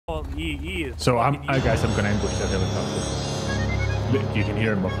He is. So guys, I'm gonna ambush that helicopter. Look, you can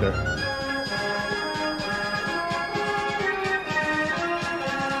hear him up there.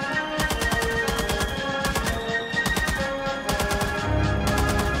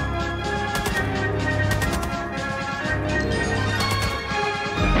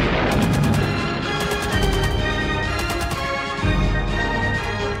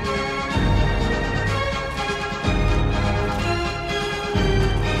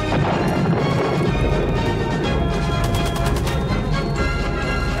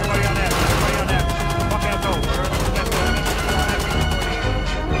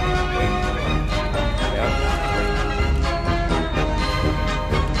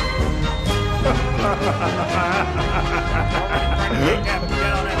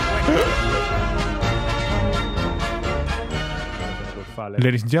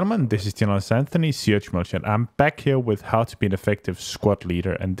 Ladies and gentlemen, this is Journalist Anthony, Search Melchett. I'm back here with how to be an effective squad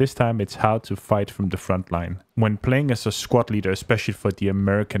leader, and this time it's how to fight from the front line. When playing as a squad leader, especially for the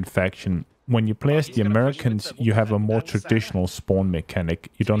American faction, when you play as the Americans, you have a more traditional spawn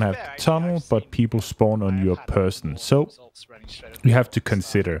mechanic. You don't have the tunnel, but people spawn on your person. So you have to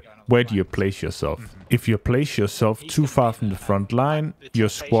consider, where do you place yourself? If you place yourself too far from the front line, your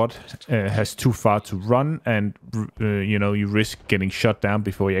squad has too far to run, and you risk getting shot down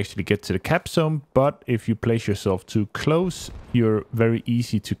before you actually get to the cap zone. But if you place yourself too close, you're very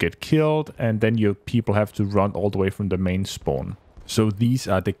easy to get killed, and then your people have to run all the way from the main spawn. So these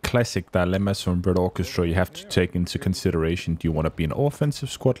are the classic dilemmas from Red Orchestra you have to take into consideration. Do you want to be an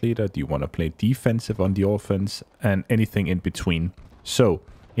offensive squad leader? Do you want to play defensive on the offense? And anything in between. So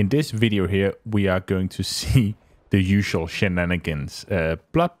in this video here, we are going to see the usual shenanigans.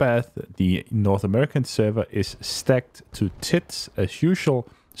 Bloodbath, the North American server, is stacked to tits as usual.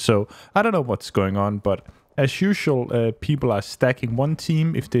 So I don't know what's going on, but as usual, people are stacking one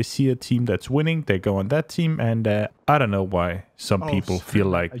team. If they see a team that's winning, they go on that team. And I don't know why some people feel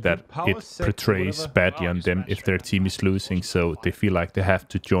like that it portrays badly on them if their team is losing. So they feel like they have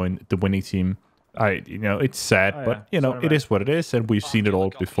to join the winning team. It's sad, but it is what it is, and we've seen it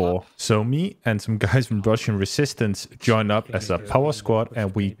all before. So me and some guys from Russian Resistance join up as a power squad,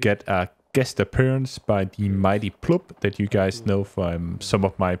 and we get a guest appearance by the mighty Plup that you guys know from some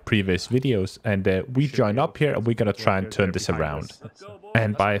of my previous videos, and we join up here and we're gonna try and turn this around.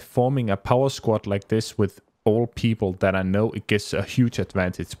 And by forming a power squad like this with all people that I know, it gets a huge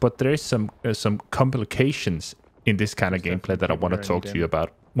advantage. But there is some complications in this kind of gameplay that I want to talk to you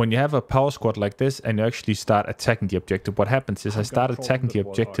about. When you have a power squad like this and you actually start attacking the objective, what happens is I start attacking the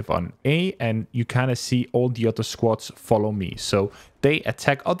objective on A, and you kind of see all the other squads follow me. So they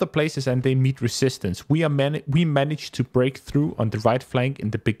attack other places and they meet resistance. We managed to break through on the right flank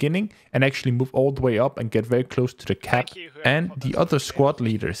in the beginning and actually move all the way up and get very close to the cap. And the other squad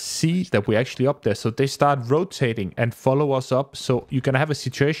leaders see that we're actually up there, so they start rotating and follow us up. So you're gonna have a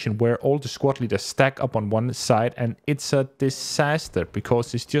situation where all the squad leaders stack up on one side, and it's a disaster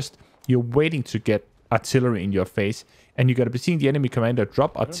because it's just you're waiting to get artillery in your face, and you're gonna be seeing the enemy commander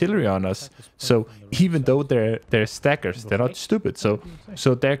drop artillery on us. So even though they're stackers, they're not stupid. So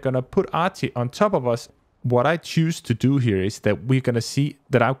they're gonna put arty on top of us. What I choose to do here is that we're gonna see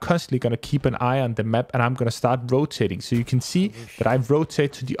that I'm constantly gonna keep an eye on the map, and I'm gonna start rotating. So you can see that I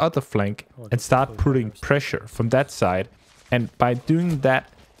rotate to the other flank and start putting pressure from that side. And by doing that,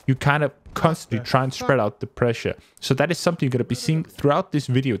 you kind of constantly try and spread out the pressure. So that is something you're going to be seeing throughout this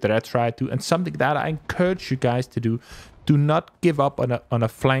video that I try to do, and something that I encourage you guys to do. Do not give up on a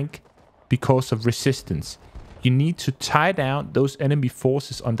flank because of resistance. You need to tie down those enemy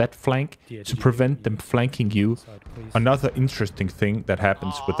forces on that flank to prevent them flanking you. Another interesting thing that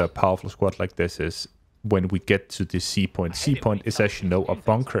happens with a powerful squad like this is when we get to the C point. C point is, as you know, a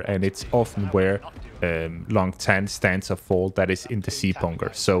bunker, and it's often where Long Tan stands or fall that is in the C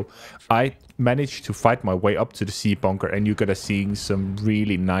bunker. So I managed to fight my way up to the C bunker, and you're gonna see some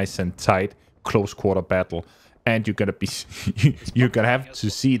really nice and tight close quarter battle. And you're gonna have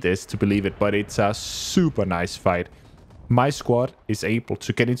to see this to believe it, but it's a super nice fight. My squad is able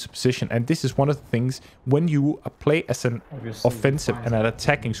to get into position, and this is one of the things when you play as an offensive and an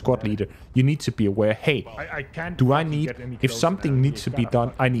attacking squad leader, you need to be aware, hey, if something needs to be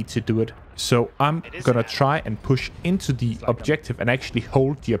done, I need to do it. So I'm gonna try and push into the objective and actually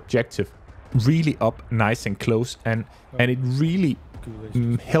hold the objective really up nice and close, and it really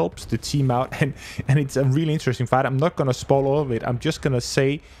helps the team out, and it's a really interesting fight. I'm not gonna spoil all of it. I'm just gonna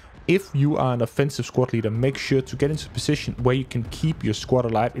say If you are an offensive squad leader, make sure to get into a position where you can keep your squad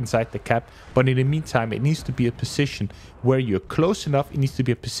alive inside the cap. But in the meantime, it needs to be a position where you're close enough. It needs to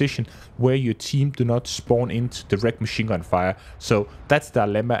be a position where your team do not spawn into direct machine gun fire. So that's the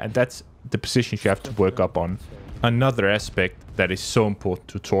dilemma, and that's the positions you have to work up on. Another aspect that is so important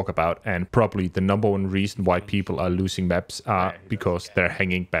to talk about, and probably the number one reason why people are losing maps, are because they're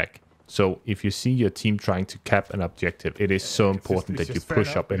hanging back. So if you see your team trying to cap an objective, it is so important that you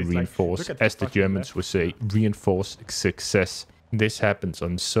push up and reinforce. As the Germans would say, reinforce success. This happens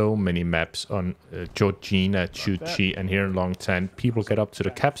on so many maps, on Georgina, Chuchi, and here in Long Tan. People get up to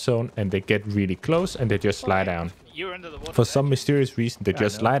the cap zone and they get really close and they just lie down. For some mysterious reason, they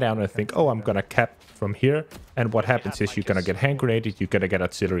just lie down and think, oh, I'm gonna cap from here. And what happens is you're gonna get hand grenaded, you're gonna get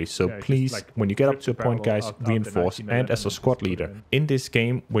artillery. So please, when you get up to a point, guys, reinforce. And as a squad leader, in this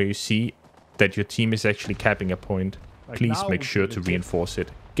game where you see that your team is actually capping a point, please make sure to reinforce it.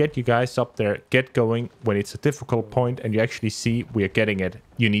 Get you guys up there, get going. When it's a difficult point and you actually see we are getting it,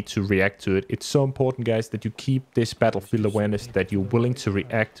 you need to react to it. It's so important, guys, that you keep this battlefield awareness, that you're willing to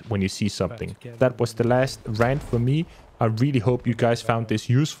react when you see something. That was the last rant for me. I really hope you guys found this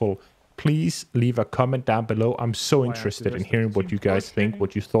useful. Please leave a comment down below. I'm so interested in hearing what you guys think,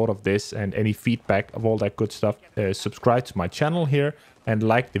 what you thought of this, and any feedback of all that good stuff. Subscribe to my channel here and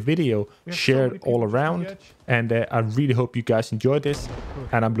like the video, share it all around. And I really hope you guys enjoyed this.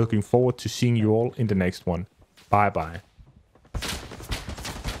 And I'm looking forward to seeing you all in the next one. Bye-bye.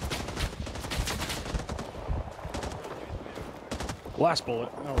 Last bullet.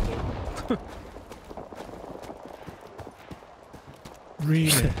 Oh,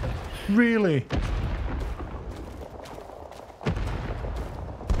 Really? Really?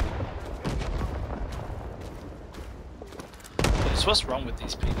 What's wrong with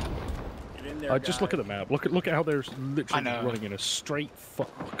these people? Get in there, just look at the map. Look at how they're literally running in a straight Oh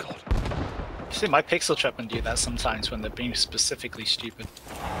god. You see, my pixel trap can do that sometimes when they're being specifically stupid.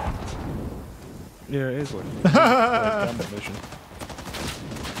 Yeah, it is like damn mission.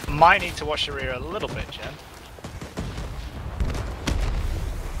 Might need to watch your rear a little bit, Jen.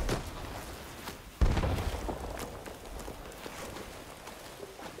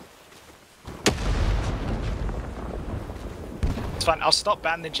 It's fine, I'll stop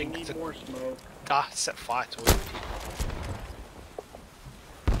bandaging. Need more smoke. Set fire to all the people.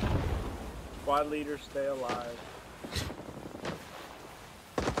 Squad leaders stay alive.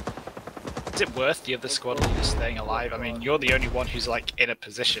 Is it worth the other squad leaders staying alive? I mean, you're the only one who's like in a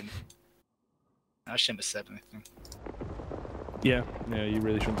position. I shouldn't have said anything. Yeah, you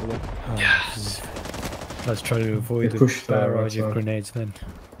really shouldn't do that. Oh, Yeah. Let's try to avoid the barrage of grenades then.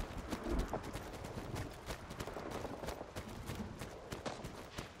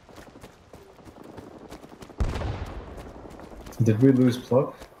 Did we lose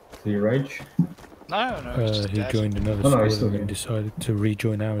Pluck? Did he rage? No, no. He joined another squad and decided to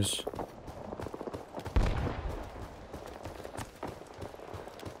rejoin ours.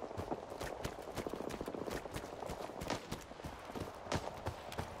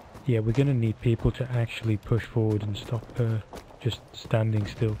 Yeah, we're gonna need people to actually push forward and stop just standing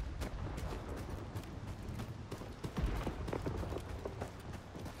still.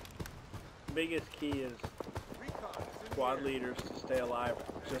 The biggest key is squad leaders to stay alive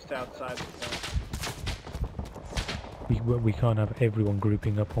just outside the point. We can't have everyone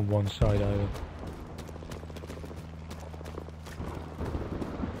grouping up on one side either.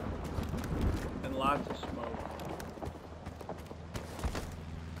 And lots of smoke.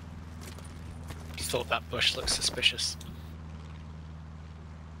 You thought that bush looked suspicious.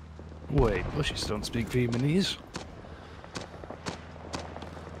 Wait, bushes don't speak Vietnamese.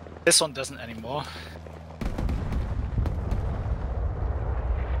 This one doesn't anymore.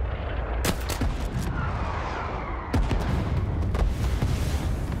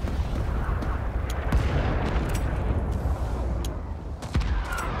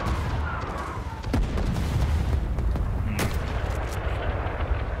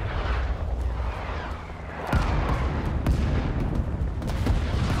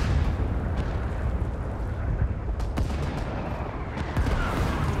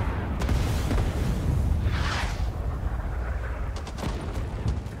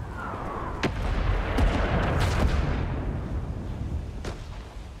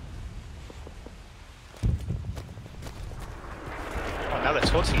 Now they're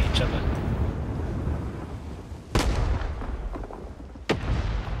taunting each other.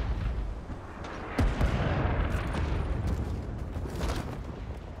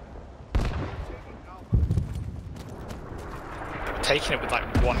 Taking it with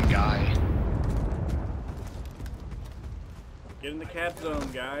like one guy. Get in the cap zone,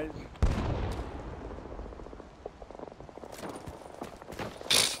 guys.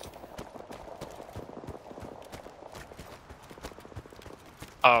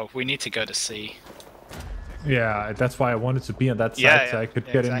 Oh, we need to go to C. Yeah, that's why I wanted to be on that side so I could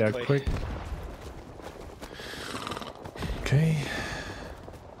get in there quick. Okay.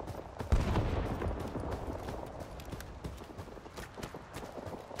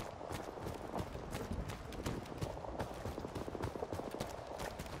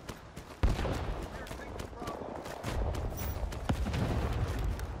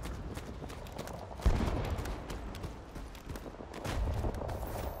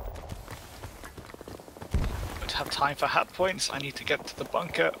 Have time for hat points. I need to get to the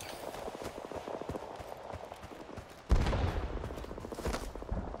bunker.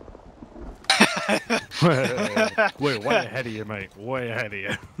 We're way ahead of you, mate. Way ahead of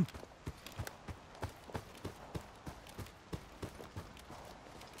you.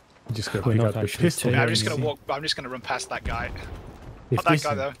 Just gonna pick up the pistol. I'm just gonna walk. I'm just gonna run past that guy. Not that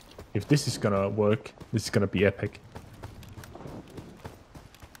guy though. If this is gonna work, this is gonna be epic.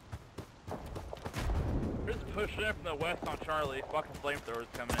 Pushing in from the west on Charlie. Fucking flamethrowers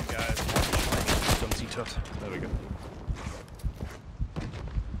coming in, guys. Don't see tut. There we go.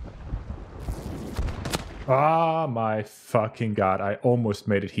 Ah, my fucking god. I almost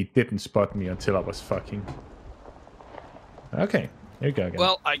made it. He didn't spot me until I was fucking... Okay, here you go again.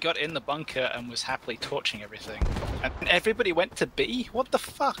 Well, I got in the bunker and was happily torching everything. And everybody went to B? What the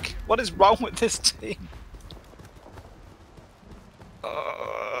fuck? What is wrong with this team?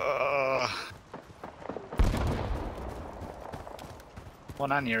 One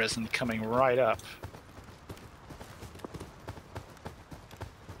aneurysm coming right up.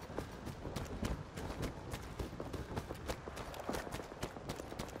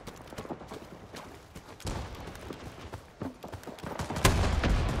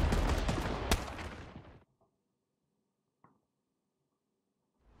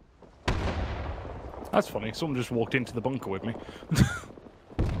 That's funny. Someone just walked into the bunker with me.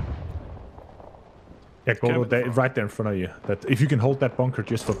 Yeah, go right there in front of you. That if you can hold that bunker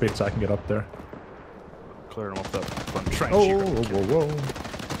just for bits, I can get up there. Clearing off that front trench. Whoa.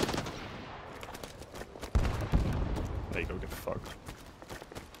 There you go, get fucked.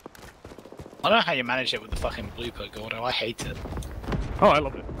 I don't know how you manage it with the fucking blooper, Gordo. I hate it. Oh, I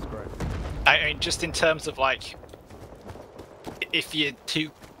love it. It's great. I mean, just in terms of like, if you're too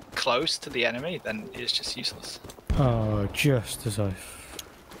close to the enemy, then it's just useless. Oh, just as I...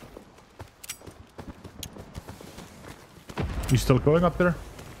 You still going up there?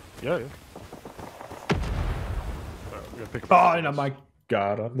 Yeah. Oh, no, my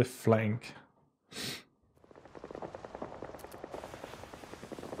god, on the flank.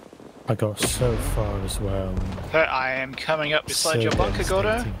 I got so far as well. Okay, I am coming up beside your bunker,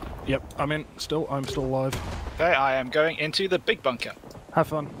 Gordo. Yep, I'm in. I'm still alive. Okay, I am going into the big bunker. Have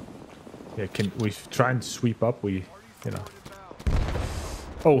fun. Yeah, can we try and sweep up? You know.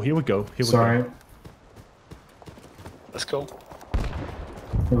 Oh, here we go. Sorry. That's cool.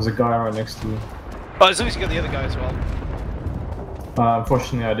 There was a guy right next to you. Oh, as long as you get the other guy as well.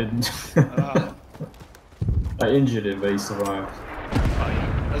 Unfortunately, I didn't. I injured him, but he survived. Oh,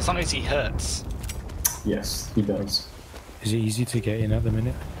 yeah. As long as he hurts. Yes, he does. Is it easy to get in at the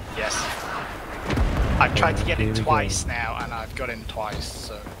minute? Yes. I've tried to get in Here we twice go. now, and I've got in twice,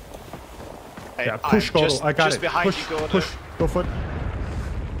 so... Hey, Yeah, push, I'm Gordo. I got just it. behind Push, you, Gordo. push. Go for it.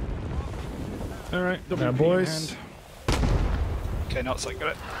 Alright, Now, boys. Okay, not so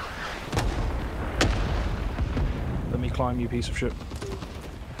good. Let me climb, you piece of shit.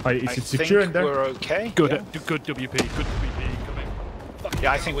 Is I it secure in think there? we're okay. Good, Yeah. good WP, good WP, come in.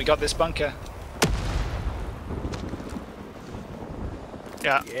 Yeah, I think we got this bunker.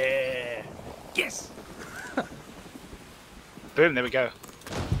 Yeah. Yeah. Yes. Boom, there we go.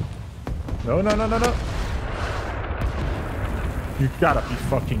 No. You gotta be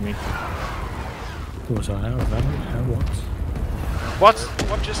fucking me. Was I out of ammo? How what? What?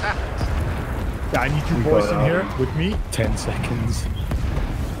 What just happened? Yeah, I need you boys in here with me. 10 seconds.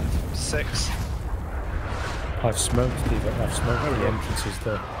 6. I've smoked the entrances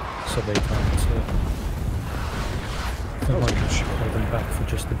there, so they can't. I might hold them back for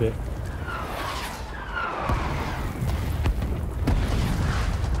just a bit.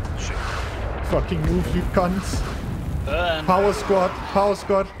 Shit. Fucking move, you cunts. Burn. Power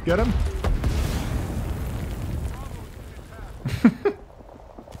squad, get him.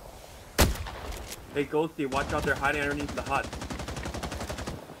 Hey, Ghosty, watch out, they're hiding underneath the hut.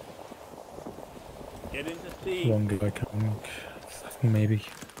 Get into C. One guy coming, maybe.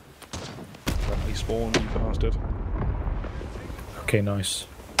 Friendly spawn, you bastard. Okay, nice.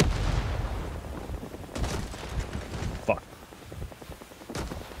 Fuck.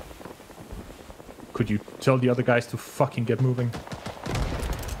 Could you tell the other guys to fucking get moving?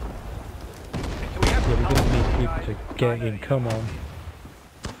 Yeah, we're gonna need people to get in. Come on.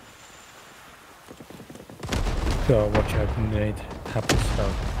 Oh, watch out! Grenade. Happy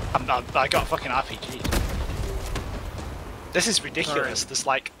stuff. I got a fucking RPG. This is ridiculous. There's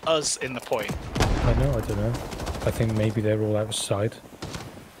like us in the point. I know. I don't know. I think maybe they're all outside.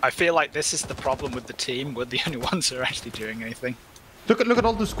 I feel like this is the problem with the team. We're the only ones who are actually doing anything. Look at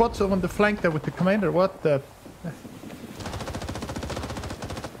all the squads over on the flank there with the commander. What the?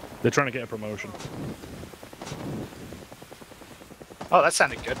 They're trying to get a promotion. Oh, that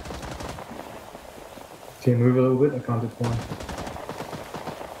sounded good. Can you move a little bit? I can't deploy.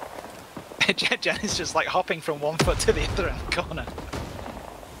 Jen is just like hopping from one foot to the other in the corner.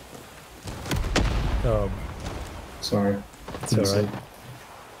 Sorry. It's alright.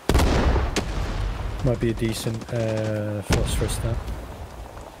 Might be a decent phosphorus now.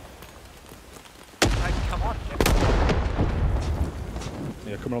 Come on, Jen.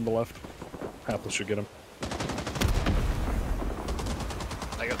 Yeah, coming on the left. Apple should get him.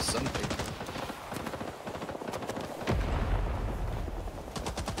 I got something.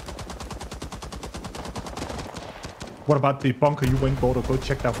 What about the bunker you went, Bodo? Go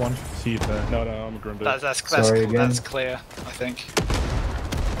check that one. See if. No, I'm a grim dude. That's clear, I think.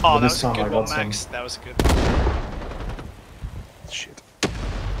 Oh, that was a good one, Max. That was a good one. Shit.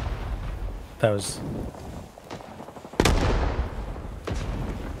 That was.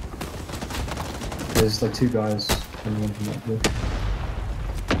 There's like 2 guys and one from that blue.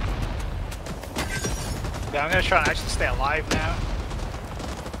 Yeah, I'm gonna try and actually stay alive now.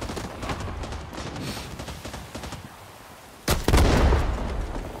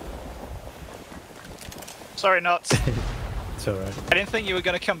 Sorry, nuts. It's alright. I didn't think you were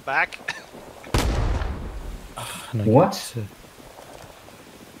gonna come back. No, What?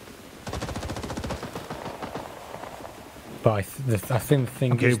 But I think the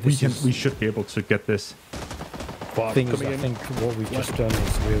thing Okay, is, we should be able to get this. Fuck, thing is, coming I in. think what we've just done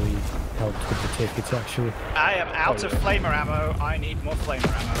is really helped with the tickets actually. I am out of flamer ammo. I need more flamer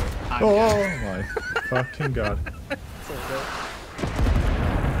ammo. I'm Oh my fucking god.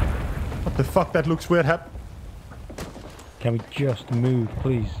 What the fuck? That looks weird, Hap. Can we just move,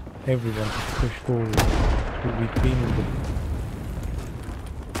 please? Everyone, just push forward. We've been in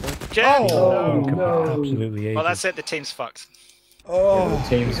Jen! Oh, the no. absolutely ages. Well, that's it. The team's fucked. Yeah, the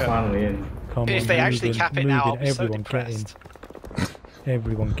team's finally in. Come If on, they move actually in, cap it move now, in. I'll be so Everyone get in. depressed.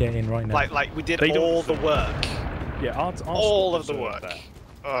 Everyone get in right now. Like we did They don't all the work. Yeah, All of the work.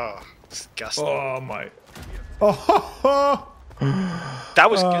 Oh, disgusting. Oh my. Oh. That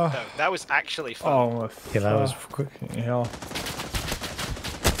was good though. That was actually fun. Oh, Yeah, that was quick. hell.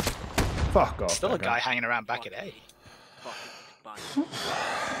 Fuck off. Still a guy hanging around back at A.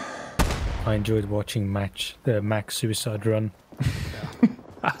 I enjoyed watching the Max suicide run.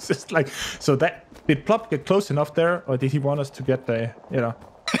 I was just like, so that did Plop get close enough there, or did he want us to get the, Yeah.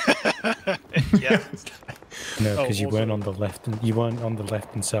 No, because you also- weren't on the left, and you weren't on the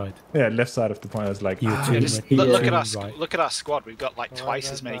left hand side. Yeah, left side of the point. I was like, You were Yeah, too just much- look at too our right. look at our squad. We've got like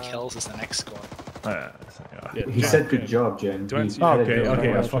twice as many kills as the next squad. Yeah, He said good job, Jen. To He answer had your- a good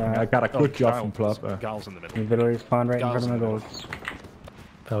okay. job. I got a quick job from Plop. Gals in the middle. He's literally spawned right in Gals front of in my the doors.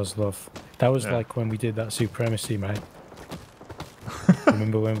 That was love. That was Yeah. like when we did that supremacy, mate.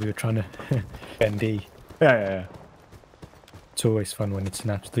 Remember when we were trying to bend E? Yeah. It's always fun when it's an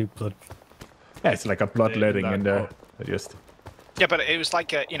absolute blood. Yeah, it's like a bloodletting that- in there. Just Yeah, but it was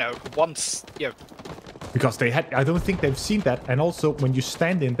like once because they had. I don't think they've seen that. And also, when you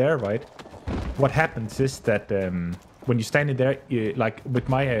stand in there, right? What happens is that when you stand in there, like with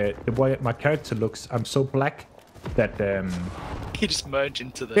my the way my character looks, I'm so black that you just merge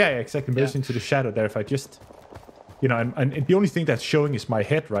into the. yeah, exactly. Merge into the shadow there. If I just, and the only thing that's showing is my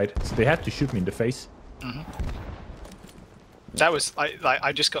head, right? So they had to shoot me in the face. That was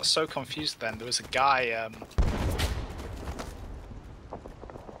I just got so confused then. There was a guy.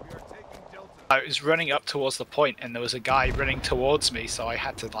 I was running up towards the point, and there was a guy running towards me, so I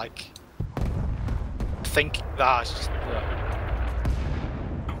had to think that.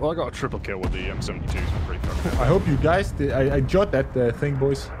 Well, I got a triple kill with the M72s. I'm pretty fucking. I hope you guys did. I enjoyed that thing,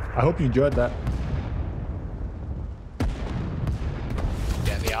 boys. I hope you enjoyed that.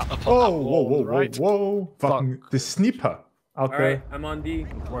 Yeah, the up on Oh, that wall on the right. whoa! Fucking the sniper out there. Alright, I'm on D.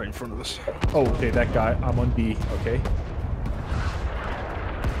 Right in front of us. Oh, okay, that guy. I'm on B. Okay.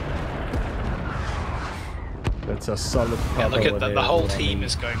 That's a solid. Yeah, look at Oh, the they're whole all on team E.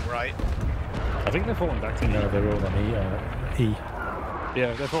 is going right. I think they're falling back to No, you. they're all on E.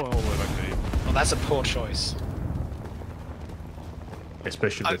 Yeah, they're falling all the way back to you. Well, that's a poor choice.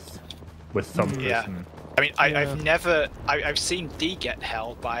 Especially with thumpers. Yeah. And... I mean, I've seen D get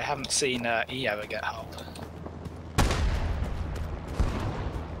held, but I haven't seen E ever get held.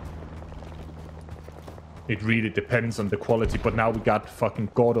 It really depends on the quality, but now we got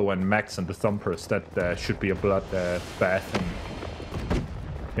fucking Gordo and Max and the thumpers that should be a blood bath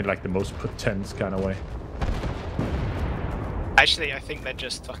in like the most intense kind of way. Actually, I think they're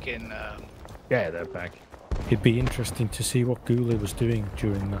just fucking... Yeah, they're back. It'd be interesting to see what Goulet was doing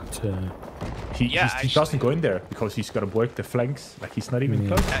during that. He doesn't go in there because he's got to work the flanks. Like he's not even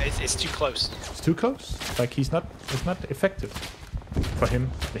close. It's too close. It's too close. Like it's not effective for him.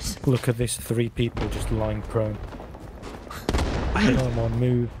 Look at this, 3 people just lying prone. Come on,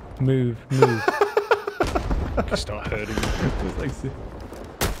 move. Start hurting.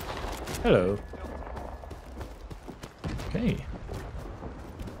 Hello. Okay.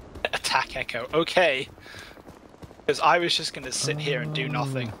 Attack Echo. Okay. Because I was just going to sit here and do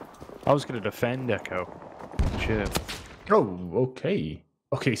nothing. I was going to defend Echo. Shit. Oh, okay.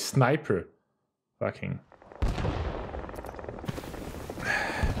 Okay, sniper. Fucking.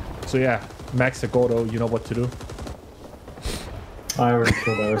 So yeah, Max and Gordo, you know what to do. I already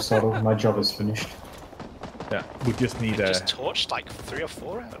killed Aristotle. My job is finished. Yeah, we just need a... Just torched like 3 or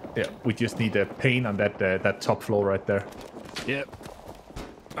 4 out. Yeah, we just need a pain on that top floor right there. Yep.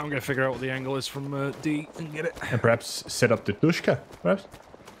 I'm going to figure out what the angle is from D and get it. And perhaps set up the Dushka, perhaps?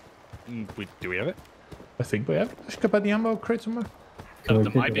 Do we have it? I think we have Dushka by the ammo crate somewhere. There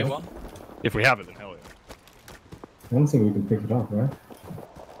might be one. If we have it, then hell yeah. I don't think we can pick it up, right?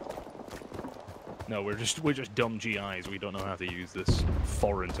 No, we're just dumb GIs. We don't know how to use this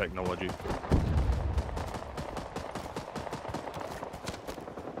foreign technology.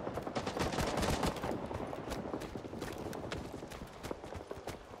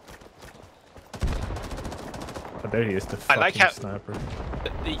 There he is, the fucking I like how sniper.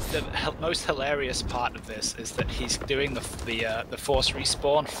 The most hilarious part of this is that he's doing the force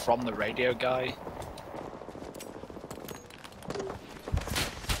respawn from the radio guy.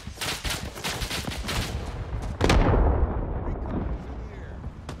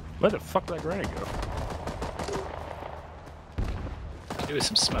 Where the fuck did that grenade go? Do with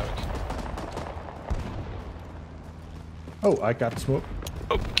some smoke. Oh, I got smoke.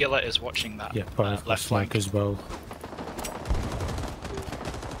 Oh, Gilla is watching that. Yeah, but left flank as well.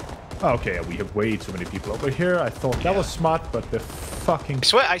 Oh, okay, we have way too many people over here. I thought that was smart, but the fucking...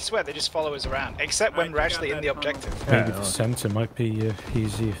 I swear, they just follow us around. Except when we're actually in the objective. Maybe the center might be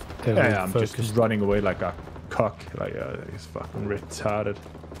easy. Yeah, I'm just running away like a cock. Like, he's fucking retarded.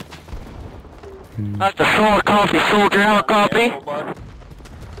 That's the solar copy, soldier, have a copy.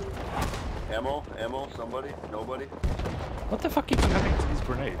 Ammo, somebody? Nobody? What the fuck keeps happening to these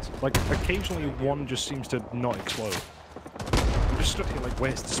grenades? Like, occasionally one just seems to not explode. I'm just stuck here like,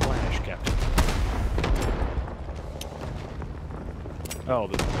 where's the splash, Captain? Oh,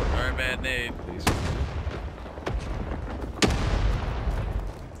 there's... Alright, bad nade.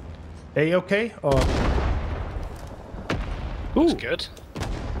 A-okay? Or... Ooh, That's good.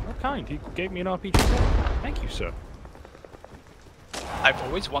 how kind. He gave me an RPG. Thank you, sir. I've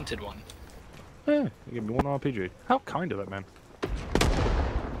always wanted one. Yeah, he gave me one RPG. How kind of that man.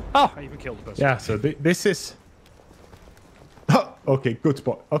 Oh, I even killed the person. Yeah, so this is... Oh, okay, good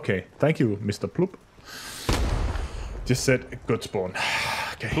spawn. Okay, thank you, Mr. Ploop. Just said good spawn.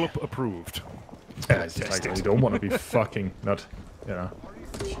 Okay. Ploop approved. Yeah, it's just like, we don't want to be fucking not, you know.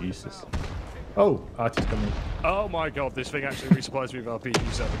 Jesus. Oh, Artie's coming. Oh my god, this thing actually resupplies me with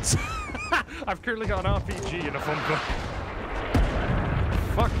RPG-7s. I've currently got an RPG in a Funko.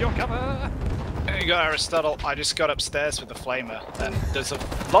 Fuck your cover! There you go, Aristotle. I just got upstairs with the flamer, and there's a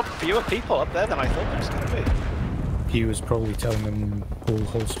lot fewer people up there than I thought there was going to be. He was probably telling them all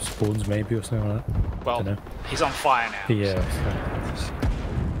holes of spawns, maybe, or something like that. Well, he's on fire now. Yeah.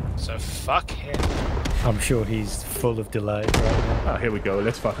 So fuck him. I'm sure he's full of delight right now. Oh, here we go.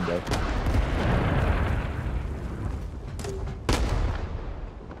 Let's fucking go.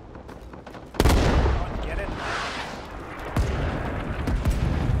 Get it?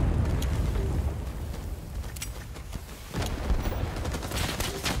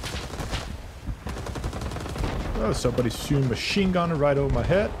 Oh, somebody's shooting a machine gun right over my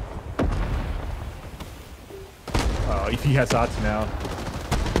head. Oh, if he has arts now.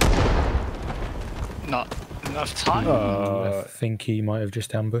 Not enough time. I think he might have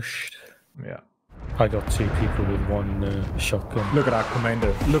just ambushed. Yeah. I got 2 people with 1 shotgun. Look at our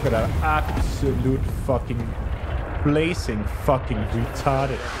commander. Look at our absolute fucking blazing fucking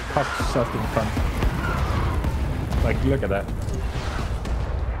retarded cocksucking cunt. Like, look at that.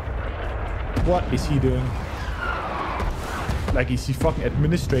 What is he doing? Like, is he fucking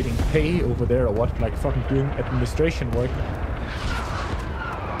administrating pay over there or what? Like, fucking doing administration work?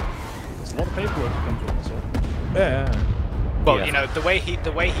 There's a lot of paperwork that comes with it, so. Yeah. Well, Yeah. you know, the way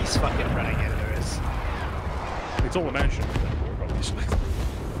he's fucking running it, there is. It's all a mansion paperwork, obviously.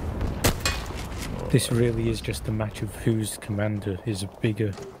 This really is just a match of whose commander is a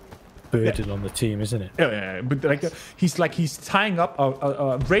bigger burden on the team, isn't it? Yeah, but like, he's tying up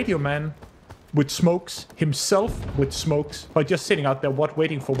a radio man with smokes, himself with smokes, by just sitting out there,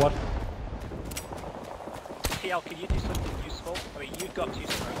 waiting for what? PL, can you do something useful? I mean, you've got 2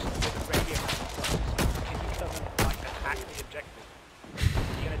 smokes with a radio. Can you come and like attack the objective?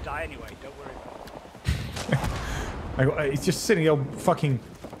 You're gonna die anyway. Don't worry. He's just sitting there, fucking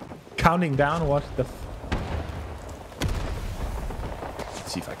counting down. What the?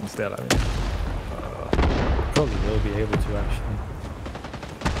 Let's see if I can stare at him. Probably will be able to actually.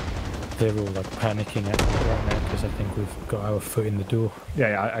 They're all like panicking at right now because I think we've got our foot in the door.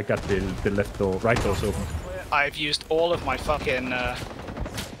 Yeah, I got the left door, right door's open. I've used all of my fucking. Yeah,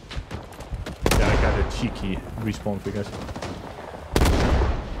 I got a cheeky respawn figures.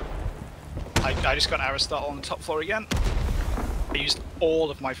 I just got Aristotle on the top floor again. I used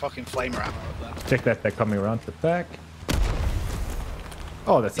all of my fucking flamer ammo up there. Check that, they're coming around the back.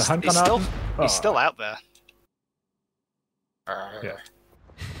 Oh, that's a hand He's grenade. he's still out there. Yeah.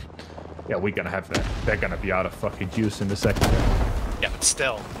 Yeah, we're gonna have that. They're gonna be out of fucking juice in a second. Yeah, but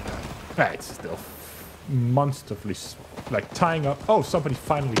still. Yeah, it's still monstrously, like, tying up. Oh, somebody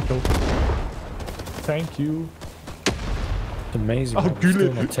finally killed him. Thank you. It's amazing. Oh, how we're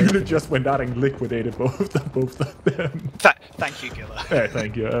still not taking Gula it. just went out and liquidated both of them. Thank you, Gilla. Yeah,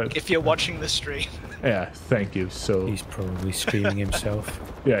 thank you. If you're watching the stream. Yeah, thank you. So. He's probably streaming himself.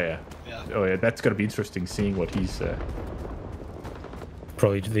 Yeah. Yeah. Oh yeah, that's gonna be interesting seeing what he's.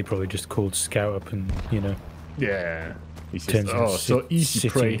 They probably just called Scout up and, you know, Yeah. He's turns just, into so easy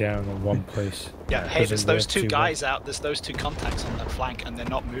sitting prey. down on one place. Yeah, hey, there's Doesn't those work 2 too guys out, there's those 2 contacts on that flank and they're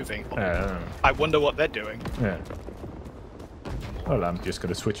not moving. Yeah. I wonder what they're doing. Yeah. Well, I'm just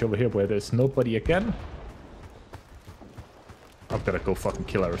gonna switch over here where there's nobody again. I'm gonna go fucking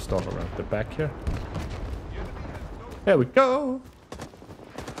kill Aristotle around the back here. There we go!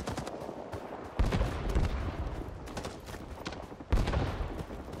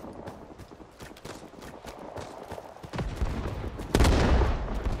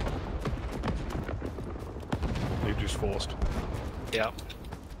 They just forced. Yeah.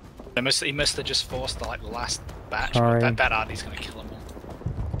 He must have just forced the last batch. Sorry. But that Artie's gonna kill them all.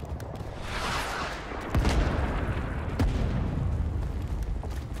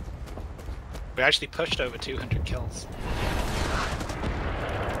 We actually pushed over 200 kills.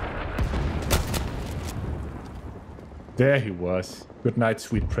 There he was. Good night,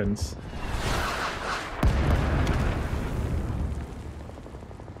 sweet prince.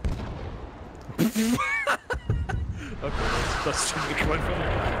 Okay, that's really quite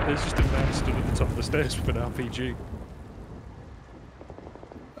funny. There's just a man stood at the top of the stairs with an RPG.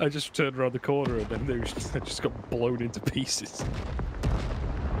 I just turned around the corner and then they just got blown into pieces.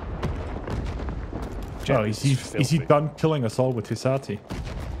 Oh, is he done killing us all with his arty?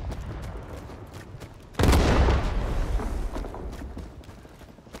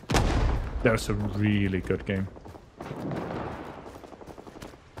 That was a really good game.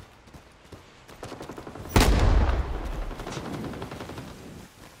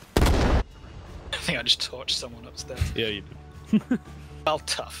 I think I just torched someone upstairs. Yeah, you did. Well,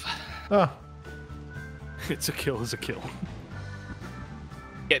 tough. Ah, It's a kill as a kill.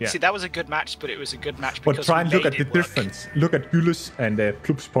 Yeah, Yeah. see, that was a good match, but it was a good match but because try we and look made at the it work. difference. Look at Gulus and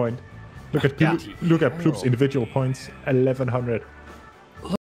Plup's point. Look at Yeah. Plup's individual points. 1100.